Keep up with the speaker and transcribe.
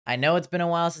I know it's been a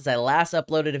while since I last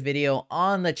uploaded a video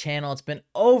on the channel. It's been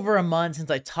over a month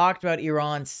since I talked about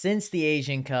Iran since the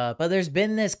Asian Cup, but there's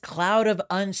been this cloud of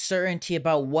uncertainty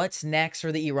about what's next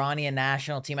for the Iranian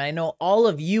national team. And I know all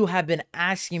of you have been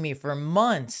asking me for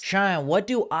months, Cheyenne, what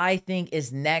do I think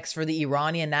is next for the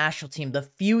Iranian national team, the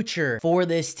future for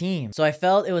this team? So I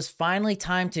felt it was finally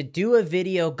time to do a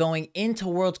video going into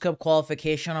World Cup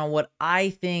qualification on what I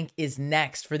think is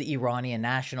next for the Iranian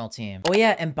national team. Oh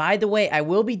yeah, and by the way, I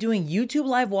will be doing YouTube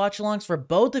live watch-alongs for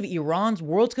both of Iran's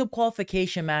World Cup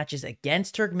qualification matches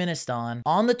against Turkmenistan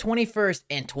on the 21st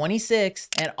and 26th,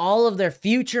 and all of their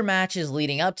future matches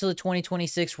leading up to the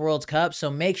 2026 World Cup, so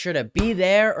make sure to be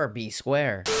there or be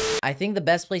square. I think the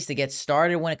best place to get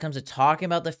started when it comes to talking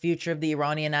about the future of the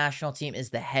Iranian national team is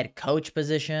the head coach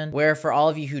position, where for all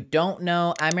of you who don't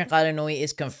know, Amir Qalanoui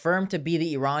is confirmed to be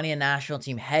the Iranian national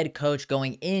team head coach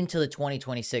going into the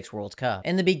 2026 World Cup.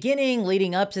 In the beginning,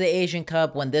 leading up to the Asian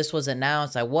Cup, when this was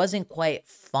announced, I wasn't quite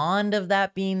fond of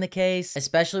that being the case,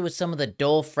 especially with some of the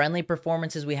dull friendly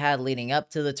performances we had leading up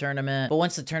to the tournament. But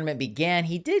once the tournament began,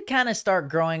 he did kind of start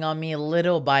growing on me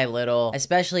little by little,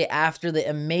 especially after the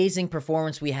amazing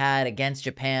performance we had against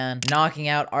Japan, knocking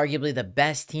out arguably the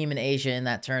best team in Asia in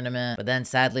that tournament, but then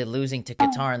sadly losing to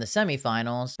Qatar in the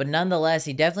semifinals. But nonetheless,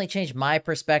 he definitely changed my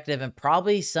perspective and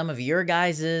probably some of your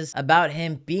guys's about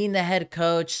him being the head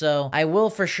coach, so I will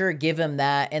for sure give him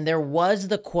that. And there was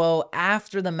the quote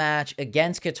after the match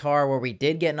against Qatar where we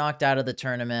did get knocked out of the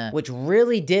tournament, which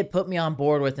really did put me on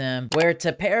board with him, where,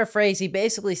 to paraphrase, he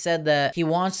basically said that he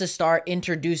wants to start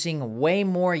introducing way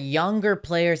more younger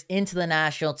players into the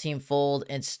national team fold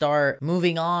and start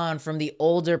moving on from the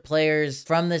older players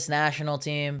from this national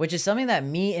team, which is something that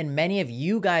me and many of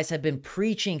you guys have been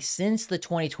preaching since the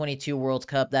 2022 World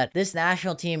Cup, that this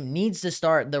national team needs to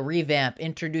start the revamp,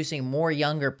 introducing more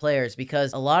younger players,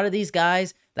 because a lot of these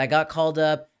guys that got called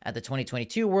up at the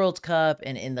 2022 World Cup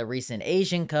and in the recent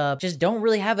Asian Cup just don't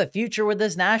really have a future with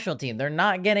this national team. They're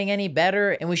not getting any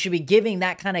better, and we should be giving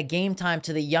that kind of game time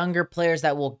to the younger players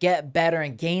that will get better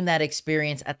and gain that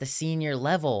experience at the senior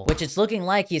level, which it's looking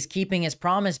like he's keeping his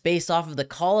promise based off of the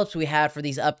call-ups we had for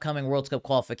these upcoming World Cup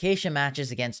qualification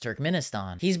matches against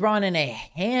Turkmenistan. He's brought in a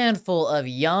handful of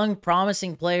young,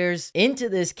 promising players into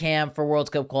this camp for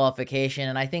World Cup qualification,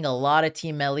 and I think a lot of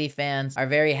Team Melli fans are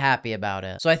very happy about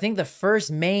it. So I think the first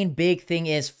main big thing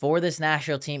is for this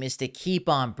national team is to keep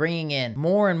on bringing in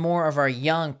more and more of our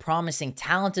young, promising,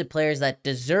 talented players that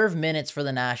deserve minutes for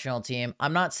the national team.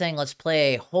 I'm not saying let's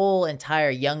play a whole entire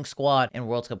young squad in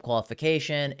World Cup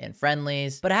qualification and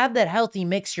friendlies, but have that healthy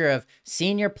mixture of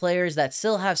senior players that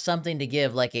still have something to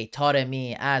give, like a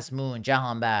Taremi, Azmoun,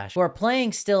 Jahanbash, who are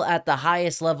playing still at the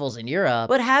highest levels in Europe,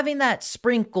 but having that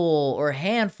sprinkle or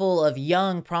handful of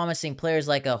young, promising players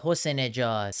like a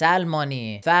Hossein-Ejad,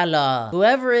 Salmani, Fala,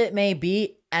 whoever it may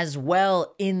be, as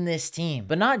well in this team,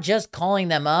 but not just calling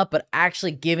them up, but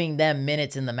actually giving them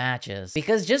minutes in the matches.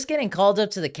 Because just getting called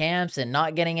up to the camps and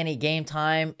not getting any game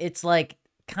time, it's like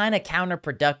kind of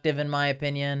counterproductive in my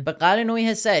opinion. But Qalanoui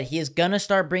has said he is gonna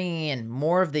start bringing in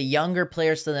more of the younger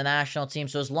players to the national team,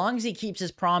 so as long as he keeps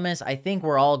his promise, I think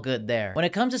we're all good there. When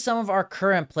it comes to some of our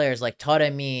current players like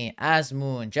Taremi,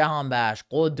 Azmoun, Jahanbash,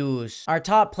 Qudus, our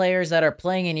top players that are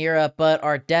playing in Europe but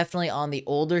are definitely on the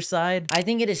older side, I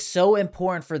think it is so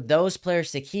important for those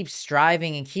players to keep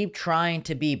striving and keep trying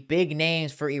to be big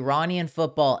names for Iranian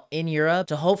football in Europe,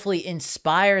 to hopefully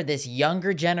inspire this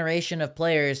younger generation of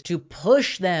players to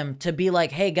push them to be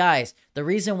like, hey guys, the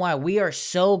reason why we are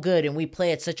so good and we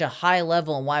play at such a high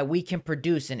level and why we can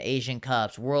produce in Asian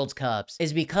Cups, World Cups,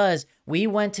 is because we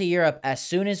went to Europe as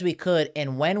soon as we could,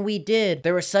 and when we did,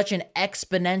 there was such an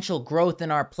exponential growth in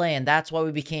our play, and that's why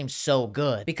we became so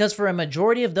good. Because for a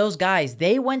majority of those guys,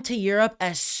 they went to Europe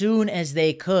as soon as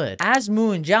they could.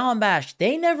 Azmoun, Jahanbash,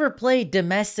 they never played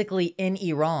domestically in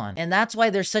Iran, and that's why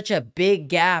there's such a big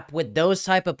gap with those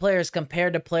type of players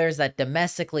compared to players that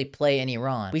domestically play in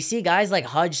Iran. We see guys like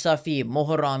Haj Safi,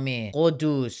 Mohrami,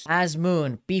 Qudus,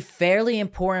 Azmoun be fairly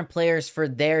important players for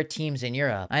their teams in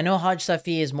Europe. I know Haj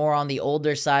Safi is more on the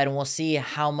older side, and we'll see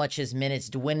how much his minutes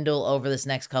dwindle over this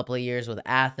next couple of years with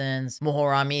Athens.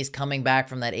 Mohrami is coming back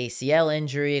from that ACL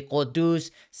injury.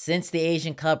 Qudus, since the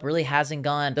Asian Cup, really hasn't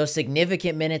gone those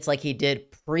significant minutes like he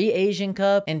did pre-Asian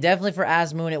Cup. And definitely for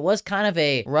Azmoun, it was kind of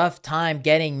a rough time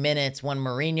getting minutes when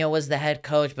Mourinho was the head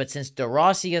coach, but since De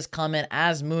Rossi has come in,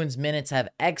 Azmoun's minutes have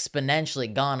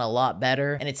exponentially gone a lot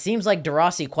better, and it seems like De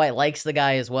Rossi quite likes the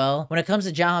guy as well. When it comes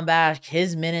to Jahanbakhsh,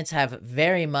 his minutes have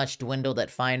very much dwindled at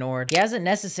Feyenoord. He hasn't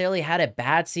necessarily had a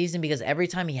bad season because every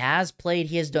time he has played,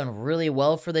 he has done really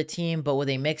well for the team, but with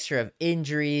a mixture of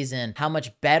injuries and how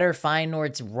much better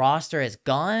Feyenoord's roster has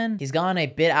gone, he's gone a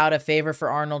bit out of favor for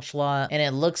Arnold Slot, and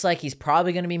it looks like he's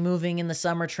probably going to be moving in the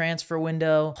summer transfer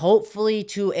window, hopefully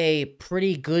to a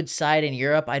pretty good side in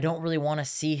Europe. I don't really want to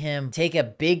see him take a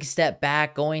big step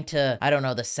back going to, I don't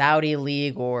know, the Saudi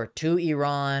League or to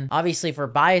Iran. Obviously, for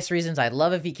bias reasons, I'd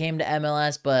love if he came to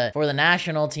MLS, but for the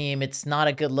national team, it's not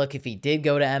a good look if he did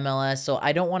go to MLS, so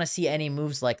I don't want to see any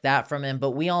moves like that from him.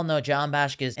 But we all know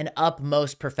Jahanbakhsh is an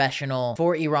utmost professional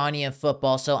for Iranian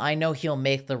football, so I know he'll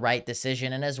make the right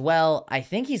decision. And as well, I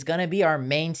think he's going to be our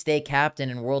mainstay captain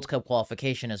in World Cup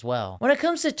qualification as well. When it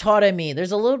comes to Taremi,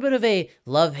 there's a little bit of a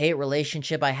love-hate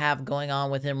relationship I have going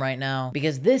on with him right now,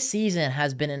 because this season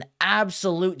has been an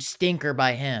absolute stinker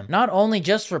by him. Not only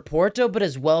just for Porto, but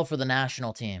as well for the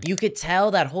national team. You could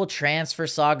tell that whole transfer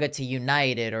saga to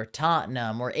United or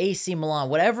Tottenham or AC Milan,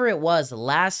 whatever it was,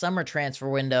 last summer transfer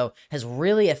window has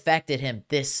really affected him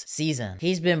this season.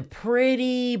 He's been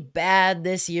pretty bad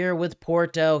this year with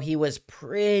Porto. He was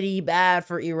pretty bad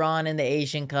for Iran in the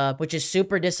Asian Cup, which is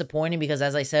super disappointing because,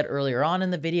 as I said earlier on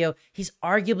in the video, he's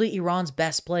arguably Iran's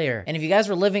best player. And if you guys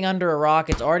were living under a rock,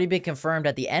 it's already been confirmed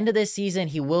at the end of this season,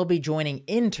 he will be joining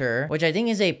Inter, which I think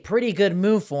is a pretty good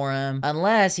move for him,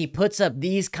 unless he puts up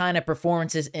these kind of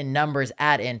performances in numbers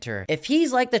at Inter. If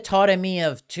he's like the Taremi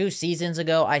of 2 seasons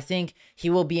ago, I think he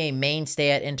will be a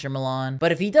mainstay at Inter Milan.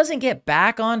 But if he doesn't get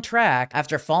back on track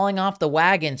after falling off the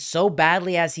wagon so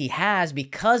badly as he has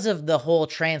because of the whole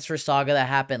transfer saga that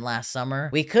happened last summer,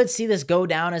 we could see this go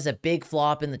down as a big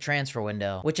flop in the transfer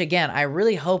window, which again, I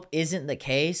really hope isn't the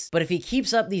case. But if he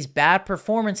keeps up these bad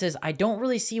performances, I don't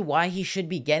really see why he should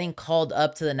be getting called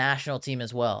up to the national team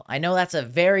as well. I know that's a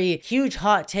very huge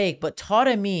hot take, but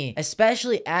Taremi,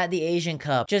 especially at the Asian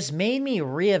Cup, just made me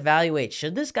reevaluate,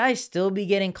 should this guy still be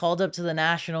getting called up to the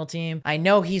national team? I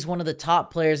know he's one of the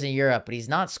top players in Europe, but he's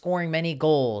not scoring many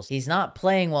goals. He's not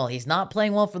playing well. He's not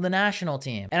playing well for the national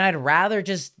team. And I'd rather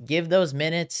just give those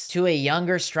minutes to a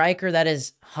younger striker that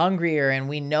is hungrier and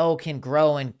we know can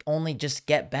grow and only just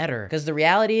get better. Because the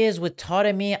reality is with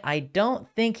Taremi, I don't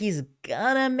think he's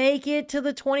gonna make it to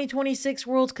the 2026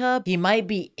 World Cup. He might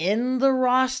be in the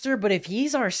roster, but if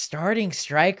he's our starting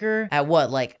striker at what,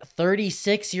 like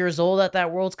 36 years old at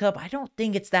that World Cup, I don't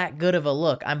think it's that good of a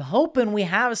look. I'm hoping we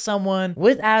have someone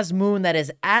with Azmoun that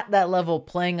is at that level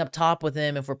playing up top with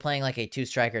him if we're playing like a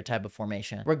 2-striker type of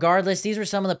formation. Regardless, these were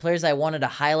some of the players I wanted to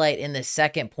highlight in the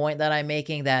second point that I'm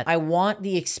making, that I want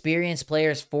the experienced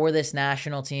players for this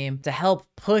national team to help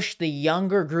push the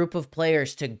younger group of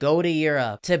players to go to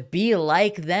Europe, to be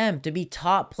like them, to be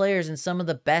top players in some of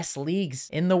the best leagues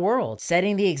in the world,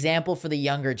 setting the example for the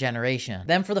younger generation.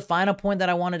 Then for the final point that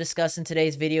I want to discuss in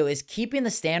today's video is keeping the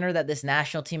standard that this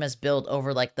national team has built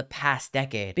over like the past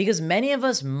decade, because many of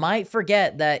us might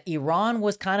forget that Iran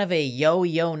was kind of a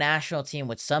yo-yo national team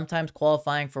with sometimes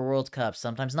qualifying for World Cups,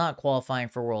 sometimes not qualifying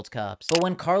for World Cups. But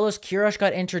when Carlos Queiroz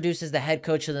got introduced as the head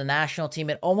coach of the national team,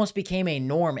 it almost became a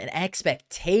norm, an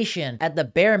expectation at the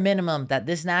bare minimum that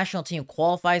this national team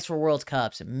qualifies for World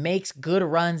Cups, makes good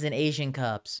runs in Asian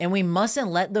Cups. And we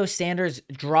mustn't let those standards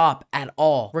drop at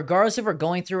all. Regardless if we're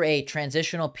going through a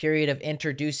transitional period of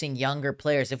introducing younger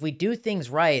players, if we do things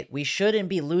right, we shouldn't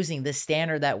be losing this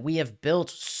standard that we have built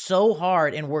so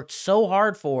hard and worked so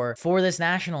hard for this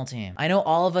national team. I know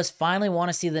all of us finally want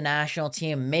to see the national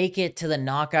team make it to the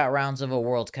knockout rounds of a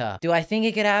World Cup. Do I think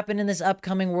it could happen in this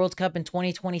upcoming World Cup in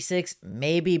 2026?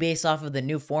 Maybe, based off of the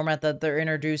new format that they're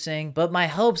introducing, but my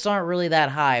hopes aren't really that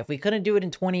high. If we couldn't do it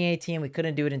in 2018, we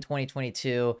couldn't do it in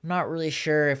 2022. I'm not really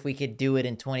sure if we could do it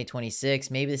in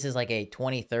 2026. Maybe this is like a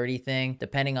 2030 thing,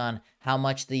 depending on how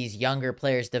much these younger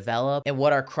players develop and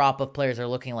what our crop of players are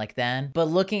looking like then. But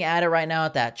looking at it right now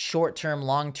at that short-term,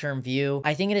 long-term view,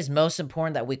 I think it is most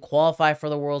important that we qualify for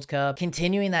the World Cup,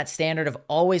 continuing that standard of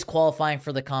always qualifying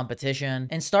for the competition,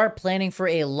 and start planning for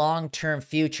a long-term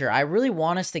future. I really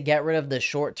want us to get rid of the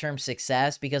short-term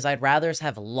success, because I'd rather us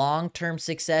have long-term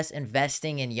success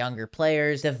investing in younger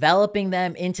players, developing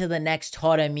them into the next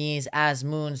Toremis,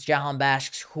 Azmoons,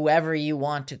 Jahanbashks, whoever you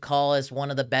want to call as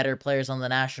one of the better players on the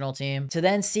national team, to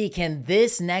then see, can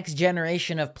this next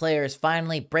generation of players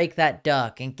finally break that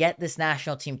duck and get this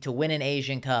national team to win an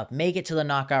Asian Cup, make it to the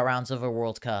knockout rounds of a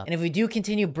World Cup. And if we do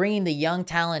continue bringing the young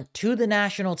talent to the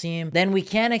national team, then we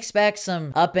can expect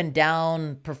some up and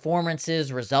down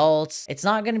performances, results. It's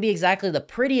not going to be exactly the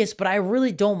prettiest, but I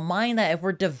really don't mind that if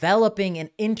we're developing and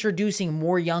introducing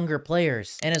more younger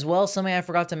players. And as well, something I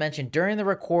forgot to mention during the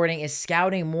recording is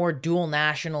scouting more dual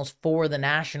nationals for the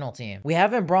national team. We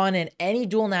haven't brought in any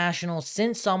dual nationals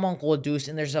since Salman Qudus,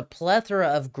 and there's a plethora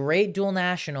of great dual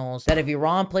nationals that if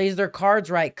Iran plays their cards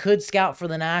right, could scout for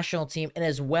the national team and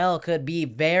as well could be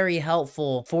very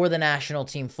helpful for the national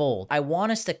team fold. I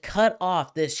want us to cut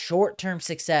off this short-term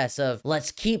success of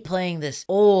let's keep playing this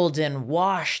old and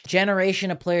washed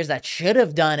generation of players that should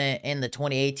have done it in the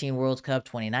 2018 World Cup,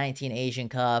 2019 Asian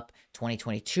Cup,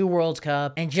 2022 World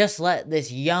Cup, and just let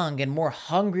this young and more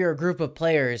hungrier group of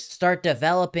players start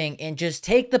developing and just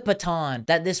take the baton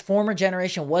that this former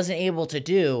generation wasn't able to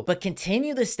do, but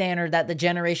continue the standard that the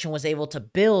generation was able to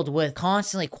build with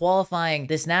constantly qualifying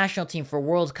this national team for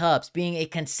World Cups, being a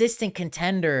consistent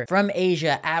contender from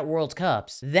Asia at World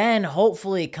Cups. Then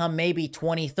hopefully come maybe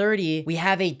 2030, we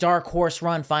have a dark horse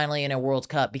run finally in a World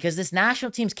Cup, because this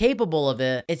national team's capable of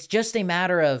it. It's just a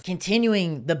matter of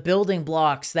continuing the building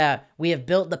blocks that we have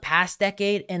built the past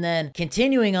decade and then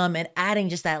continuing them and adding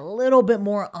just that little bit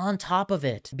more on top of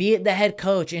it. Be it the head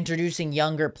coach introducing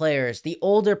younger players, the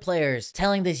older players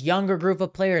telling this younger group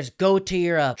of players, go to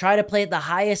Europe, try to play at the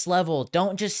highest level,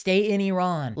 don't just stay in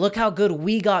Iran. Look how good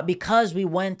we got because we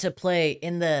went to play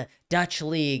in the Dutch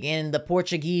League, in the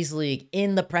Portuguese League,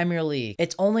 in the Premier League.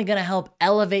 It's only going to help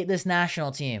elevate this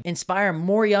national team, inspire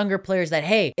more younger players that,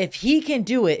 hey, if he can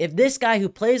do it, if this guy who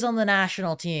plays on the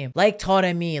national team, like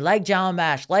Taremi, like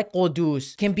Jahanbash, like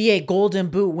Qudus, can be a Golden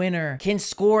Boot winner, can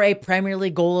score a Premier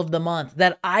League goal of the month,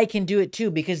 that I can do it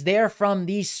too, because they're from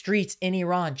these streets in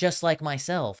Iran, just like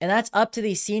myself. And that's up to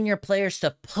these senior players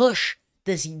to push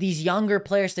these younger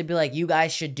players to be like, you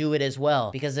guys should do it as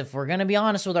well. Because if we're going to be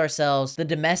honest with ourselves, the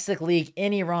domestic league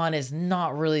in Iran is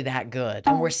not really that good.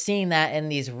 And we're seeing that in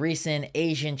these recent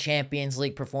Asian Champions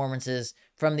League performances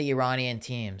from the Iranian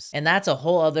teams. And that's a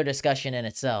whole other discussion in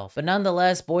itself. But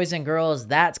nonetheless, boys and girls,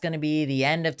 that's going to be the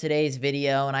end of today's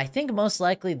video. And I think most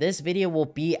likely this video will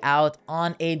be out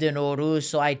on Eid al-Nowruz.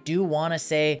 So I do want to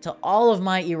say to all of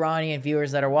my Iranian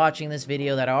viewers that are watching this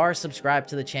video that are subscribed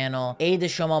to the channel, Eid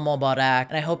Shoma Mubarak.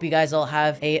 And I hope you guys all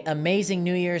have an amazing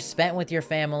New Year spent with your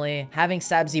family, having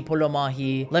sabzi polo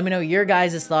mahi. Let me know your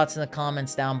guys' thoughts in the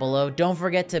comments down below. Don't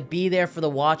forget to be there for the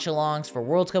watch-alongs for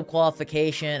World Cup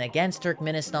qualification against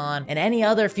Turkmenistan and any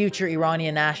other future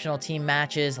Iranian national team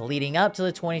matches leading up to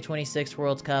the 2026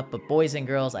 World Cup. But boys and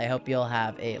girls, I hope you'll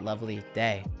have a lovely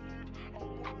day.